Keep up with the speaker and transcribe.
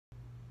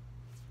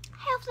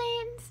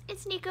Softlings,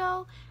 it's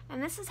Nico,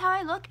 and this is how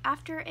I look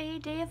after a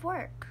day of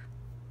work.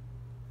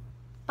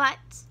 But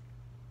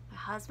my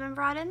husband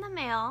brought in the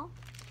mail,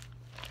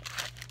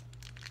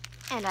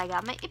 and I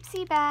got my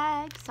Ipsy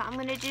bag, so I'm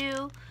gonna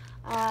do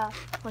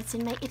what's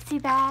in my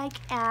Ipsy bag,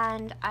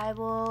 and I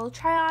will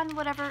try on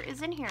whatever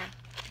is in here,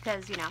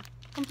 because, you know,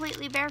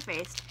 completely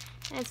barefaced,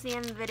 and it's the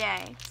end of the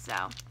day,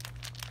 so.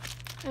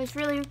 It was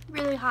really,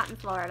 really hot in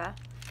Florida.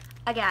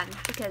 Again,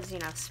 because, you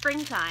know,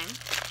 springtime.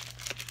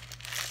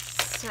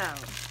 So,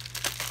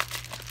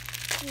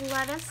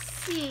 let us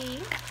see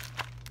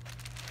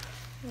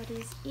what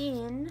is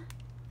in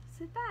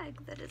the bag.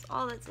 That is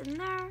all that's in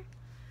there.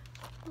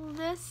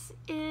 This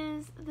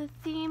is the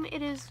theme.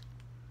 It is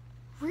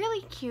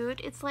really cute.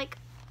 It's like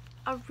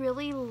a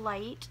really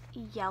light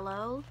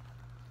yellow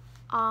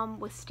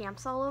with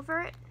stamps all over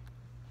it.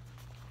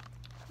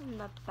 And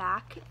the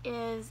back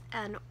is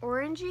an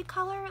orangey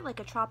color,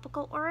 like a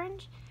tropical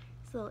orange.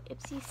 It's a little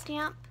Ipsy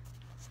stamp.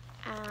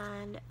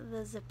 And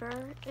the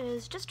zipper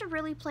is just a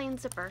really plain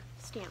zipper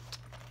stamped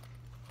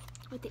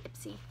with the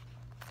Ipsy.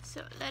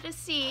 So let us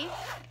see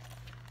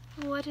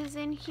what is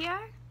in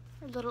here.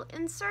 A little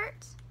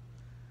insert.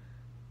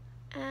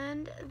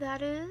 And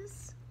that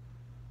is,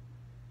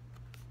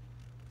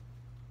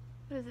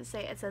 what does it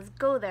say? It says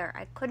go there.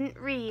 I couldn't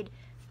read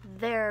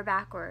there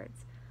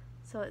backwards.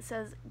 So it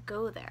says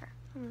go there.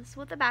 And this is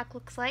what the back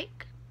looks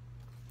like.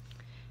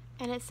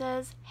 And it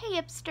says, hey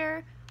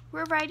Ipster,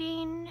 we're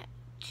writing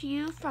to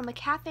you from a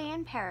cafe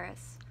in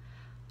Paris.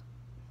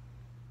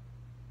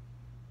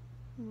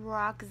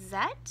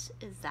 Roxette,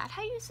 is that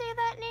how you say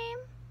that name?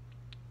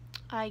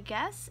 I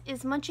guess,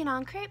 is munching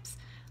on crepes.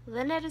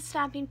 Lynette is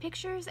snapping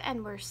pictures,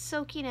 and we're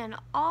soaking in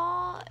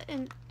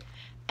and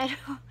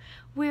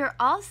we're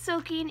all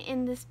soaking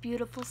in this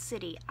beautiful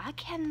city. I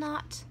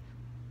cannot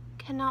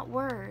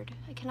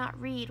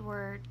read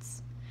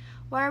words.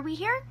 Why are we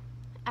here?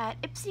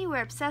 At Ipsy,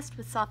 we're obsessed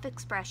with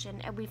self-expression,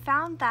 and we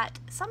found that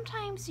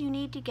sometimes you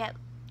need to get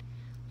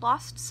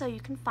lost so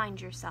you can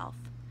find yourself.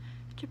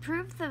 To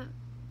prove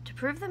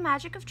the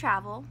magic of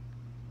travel,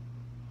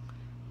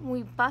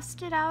 we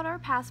busted out our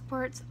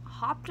passports,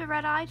 hopped a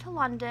red-eye to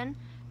London,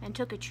 and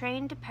took a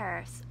train to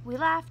Paris. We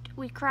laughed,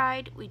 we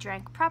cried, we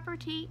drank proper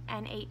tea,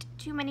 and ate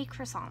too many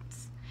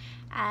croissants.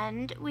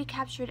 And we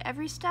captured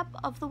every step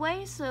of the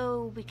way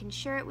so we can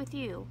share it with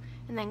you.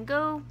 And then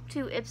go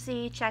to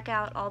Ipsy, check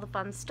out all the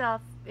fun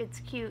stuff.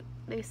 It's cute.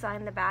 They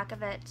signed the back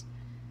of it.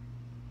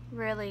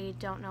 Really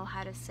don't know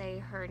how to say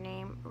her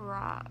name.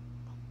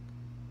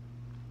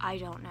 I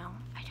don't know.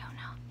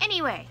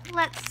 Anyway,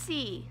 let's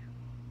see.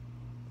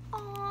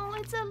 Oh,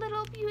 it's a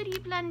little beauty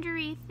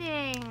blendery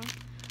thing.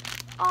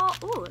 Oh,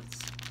 ooh,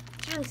 it's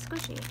really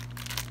squishy.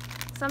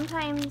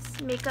 Sometimes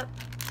makeup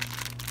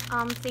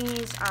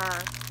thingies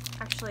are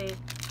actually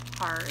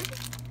hard.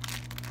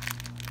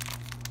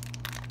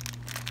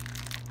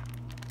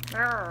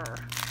 Grr.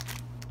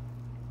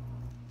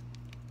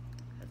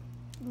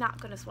 Not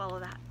gonna swallow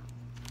that.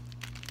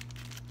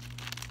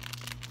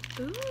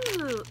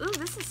 Ooh,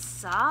 this is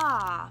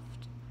soft.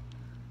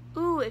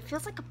 Ooh, it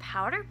feels like a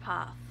powder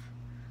puff.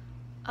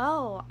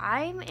 Oh,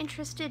 I'm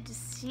interested to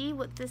see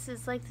what this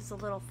is like. There's a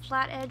little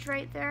flat edge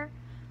right there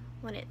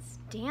when it's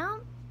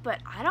damp,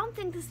 but I don't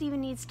think this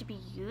even needs to be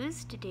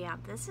used to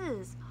damp. It's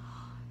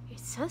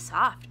so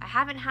soft. I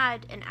haven't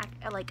had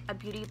like a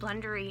beauty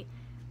blendery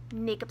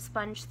makeup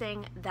sponge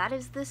thing that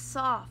is this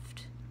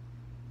soft.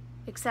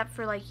 Except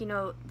for, like, you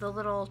know, the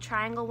little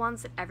triangle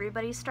ones that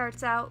everybody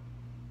starts out.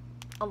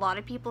 A lot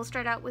of people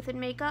start out with in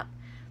makeup.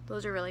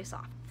 Those are really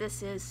soft.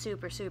 This is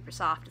super, super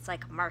soft. It's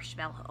like a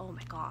marshmallow. Oh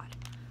my god.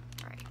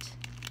 Alright.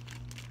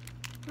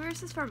 Where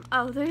is this from?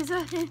 Oh, there's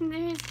a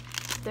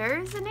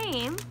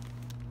name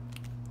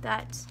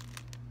that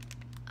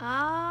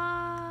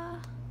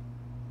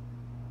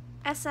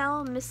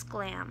SL Miss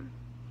Glam.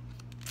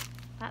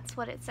 That's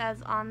what it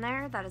says on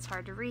there. That is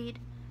hard to read.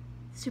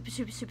 Super,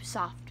 super, super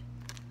soft.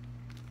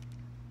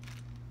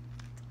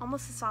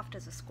 Almost as soft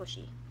as a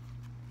squishy.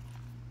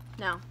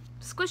 No,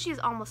 squishy is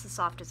almost as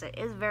soft as it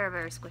is. Very,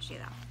 very squishy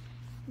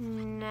though.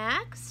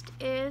 Next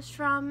is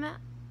from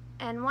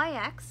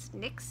NYX.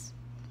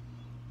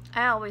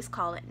 I always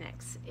call it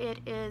NYX. It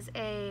is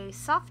a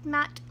soft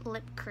matte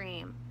lip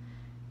cream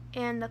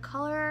in the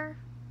color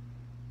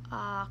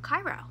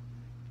Cairo.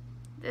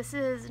 This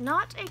is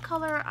not a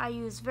color I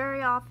use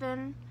very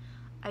often.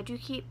 I do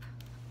keep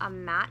a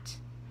matte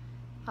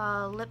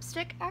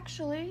lipstick,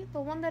 actually, the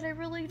one that I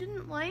really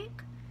didn't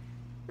like.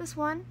 This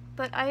one,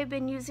 but I have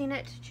been using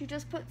it to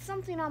just put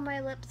something on my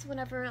lips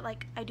whenever,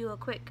 like, I do a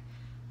quick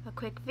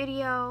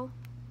video,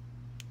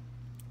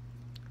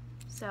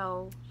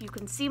 so you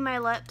can see my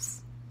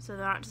lips, so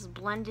they're not just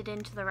blended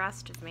into the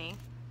rest of me.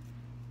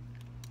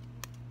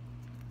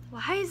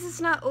 Why is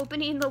this not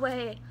opening the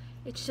way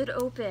it should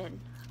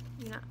open?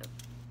 You know, it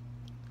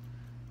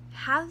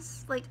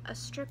has like a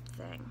strip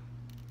thing.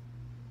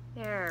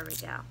 There we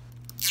go.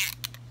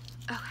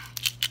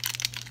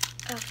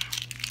 Okay.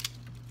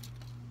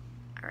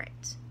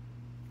 Alright,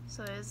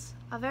 so it's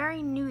a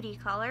very nudie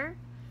color.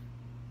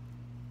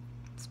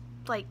 It's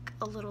like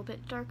a little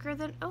bit darker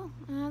than, oh,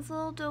 and that's a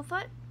little doe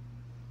foot.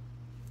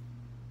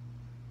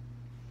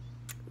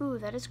 Ooh,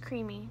 that is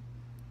creamy.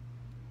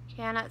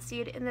 Cannot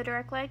see it in the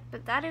direct light,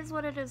 but that is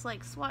what it is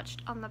like swatched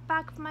on the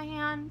back of my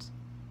hand.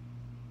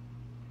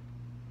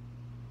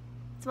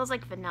 It smells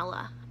like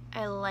vanilla.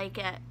 I like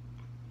it.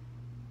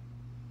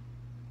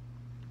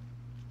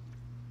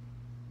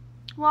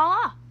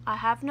 Voila! I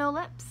have no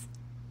lips.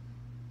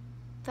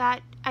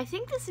 That, I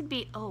think this would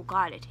be, oh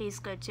god, it tastes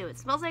good too. It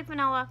smells like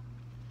vanilla.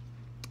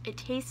 It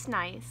tastes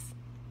nice.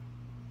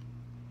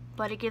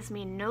 But it gives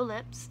me no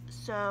lips,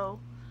 so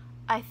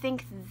I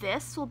think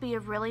this will be a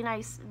really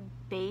nice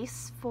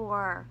base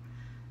for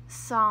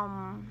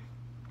some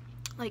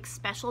like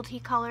specialty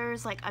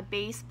colors, like a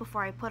base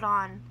before I put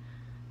on,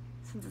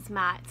 since it's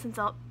matte,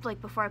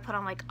 before I put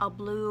on like a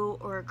blue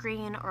or a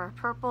green or a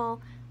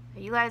purple.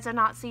 You guys are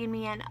not seeing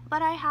me in,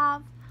 but I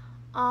have.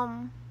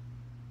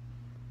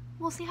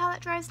 We'll see how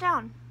that dries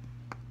down.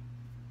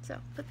 So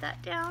put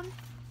that down.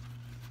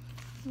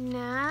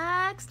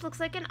 Next, looks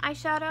like an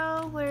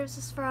eyeshadow. Where's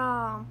this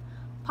from?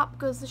 Pop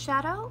Goes the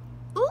Shadow.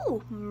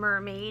 Ooh,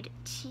 mermaid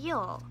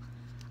teal.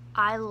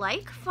 I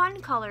like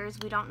fun colors.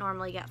 We don't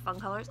normally get fun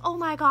colors. Oh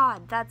my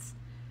god, that's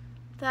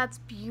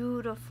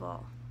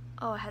beautiful.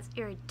 Oh, it has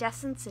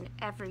iridescence and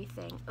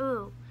everything.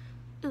 Ooh,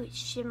 it's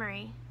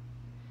shimmery.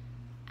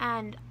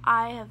 And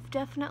I have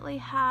definitely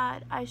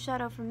had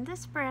eyeshadow from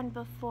this brand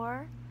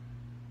before.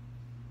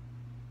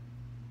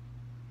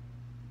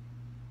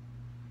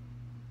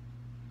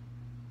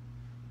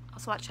 I'll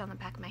swatch it on the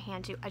back of my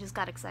hand too. I just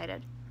got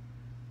excited.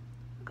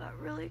 I got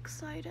really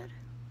excited.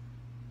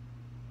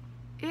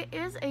 It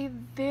is a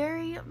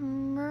very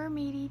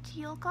mermaidy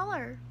teal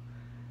color.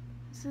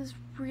 This is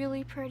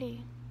really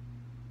pretty.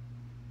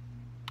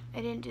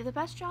 I didn't do the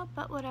best job,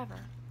 but whatever.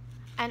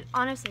 And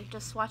honestly,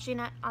 just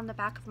swatching it on the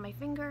back of my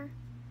finger,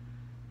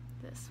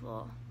 this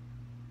will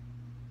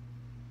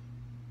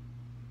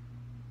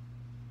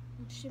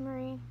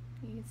shimmery.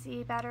 You can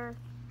see better.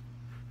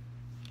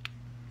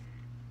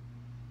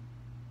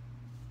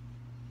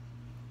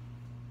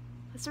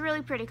 It's a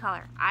really pretty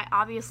color. I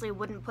obviously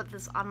wouldn't put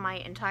this on my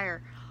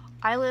entire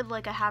eyelid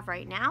like I have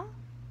right now,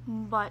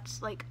 but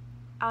like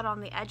out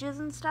on the edges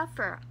and stuff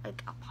for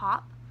like a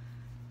pop.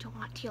 Don't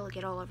want teal to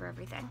get all over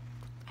everything.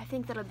 I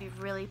think that'll be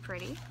really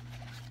pretty.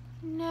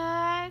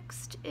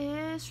 Next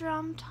is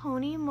from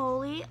Tony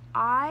Moly.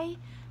 I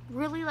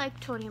really like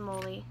Tony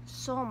Moly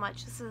so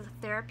much. This is a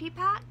therapy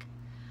pack.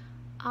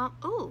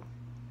 Ooh,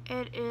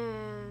 it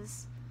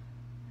is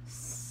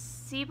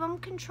Sebum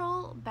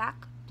Control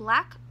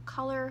Black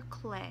Color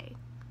Clay.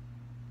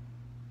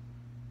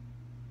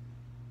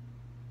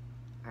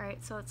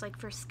 Alright, so it's like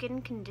for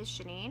skin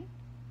conditioning.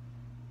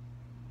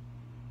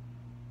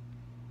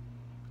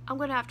 I'm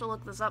gonna have to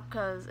look this up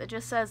because it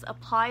just says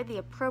apply the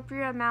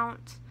appropriate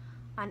amount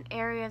on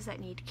areas that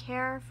need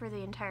care for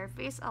the entire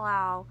face.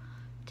 Allow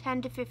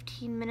 10 to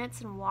 15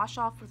 minutes and wash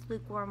off with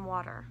lukewarm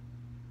water.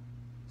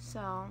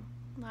 So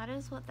that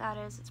is what that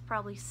is. It's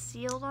probably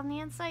sealed on the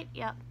inside.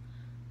 Yep,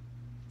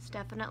 it's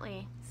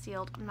definitely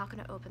sealed. I'm not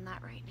going to open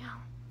that right now.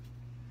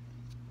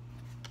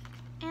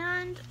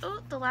 And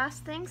oh, the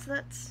last thing, so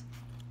that's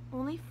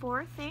only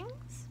 4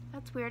 things.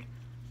 That's weird.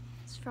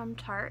 It's from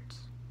Tarte.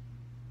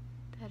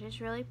 That is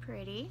really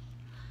pretty.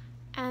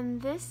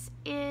 And this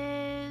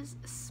is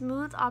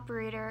Smooth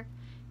Operator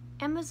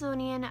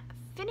Amazonian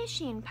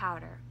Finishing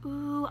Powder.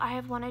 Ooh, I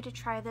have wanted to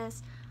try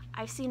this.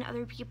 I've seen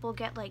other people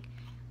get like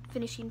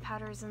finishing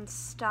powders and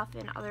stuff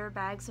in other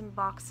bags and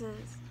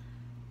boxes.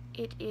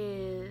 It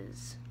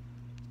is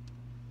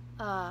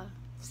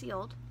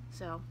sealed,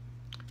 so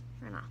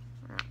we're gonna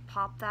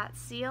pop that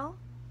seal.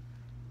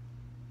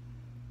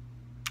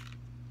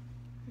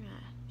 I'm gonna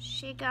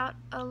shake out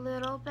a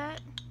little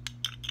bit.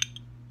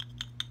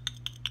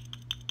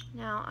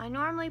 Now, I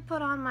normally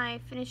put on my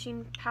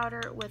finishing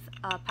powder with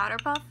a powder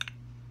puff.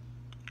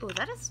 Ooh,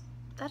 that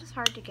is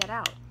hard to get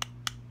out.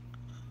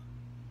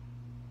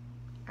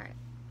 Alright.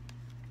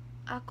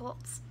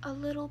 Gulps a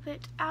little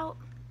bit out.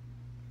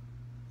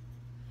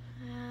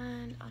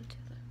 And onto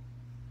the...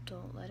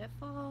 Don't let it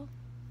fall.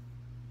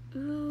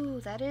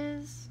 Ooh, that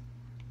is...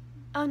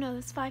 Oh no,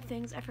 it's 5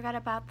 things. I forgot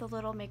about the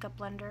little makeup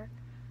blender.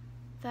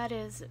 That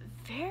is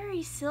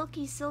very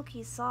silky,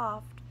 silky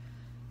soft.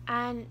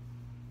 And,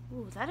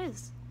 ooh,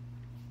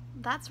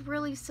 that's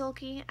really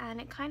silky,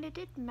 and it kind of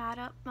did matte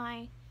up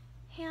my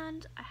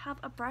hand. I have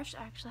a brush.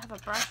 I actually have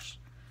a brush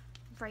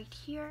right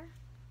here.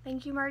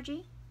 Thank you,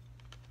 Margie.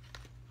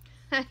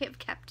 I have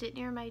kept it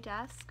near my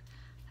desk.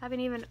 Haven't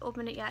even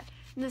opened it yet.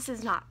 And this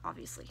is not,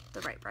 obviously,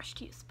 the right brush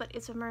to use, but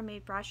it's a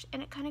mermaid brush,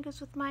 and it kind of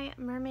goes with my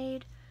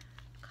mermaid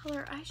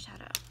color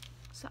eyeshadow.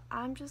 So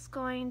I'm just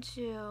going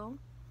to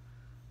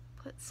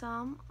put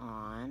some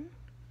on,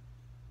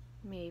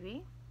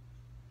 maybe.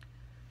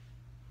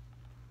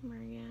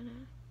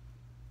 Mariana.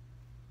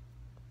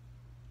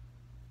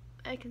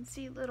 I can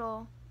see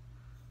little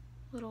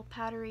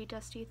powdery,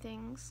 dusty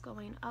things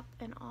going up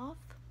and off.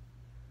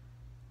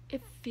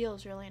 It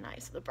feels really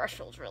nice. The brush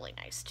feels really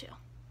nice too.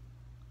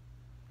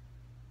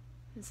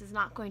 This is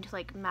not going to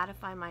like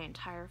mattify my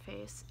entire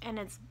face. And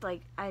it's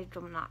like,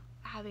 I'm not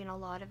having a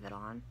lot of it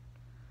on.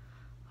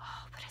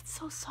 Oh, but it's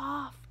so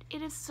soft.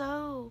 It is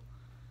so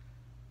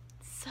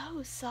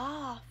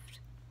soft.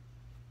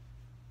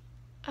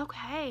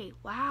 Okay,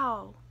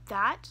 wow.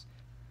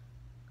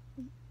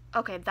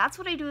 Okay, that's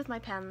what I do with my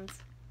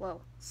pens.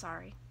 Whoa,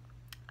 sorry.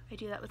 I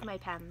do that with my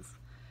pens.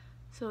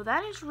 So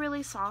that is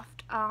really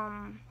soft.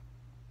 The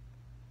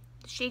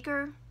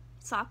shaker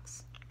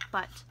sucks,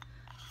 but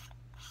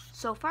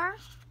so far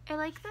I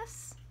like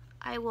this.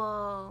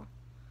 I'll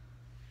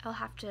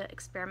have to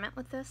experiment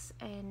with this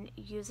and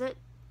use it.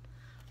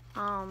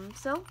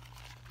 So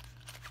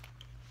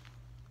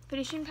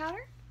finishing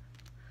powder,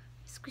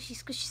 squishy,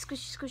 squishy,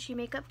 squishy, squishy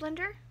makeup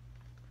blender,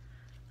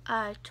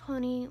 a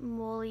Tony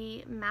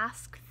Moly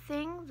mask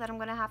thing that I'm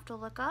gonna have to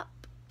look up.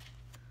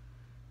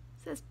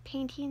 It says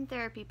painting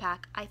therapy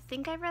pack. I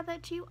think I read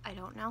that to you. I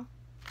don't know.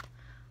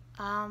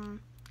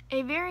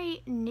 A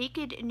very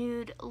naked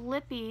nude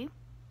lippy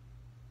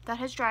that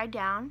has dried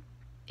down.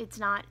 It's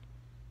not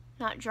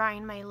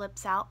drying my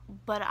lips out,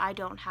 but I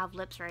don't have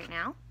lips right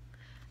now.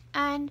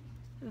 And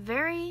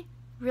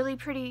really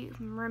pretty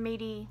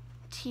mermaidy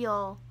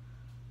teal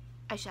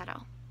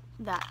eyeshadow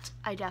that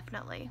I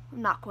definitely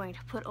am not going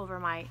to put over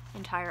my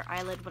entire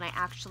eyelid when I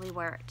actually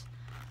wear it.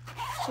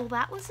 So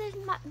that was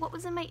what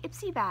was in my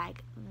Ipsy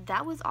bag.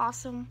 That was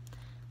awesome.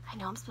 I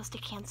know I'm supposed to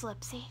cancel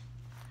Ipsy,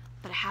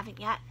 but I haven't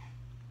yet.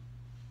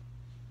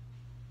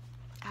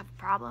 I have a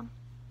problem.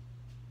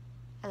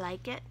 I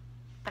like it,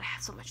 but I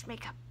have so much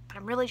makeup. But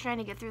I'm really trying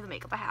to get through the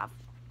makeup I have.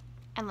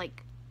 And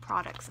like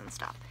products and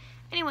stuff.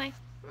 Anyway,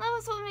 that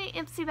was my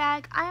Ipsy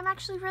bag. I am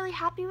actually really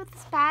happy with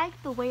this bag.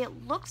 The way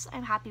it looks,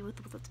 I'm happy with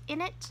what's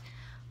in it.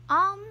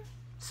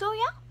 So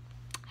yeah.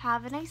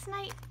 Have a nice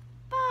night.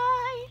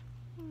 Bye.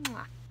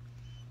 Mwah.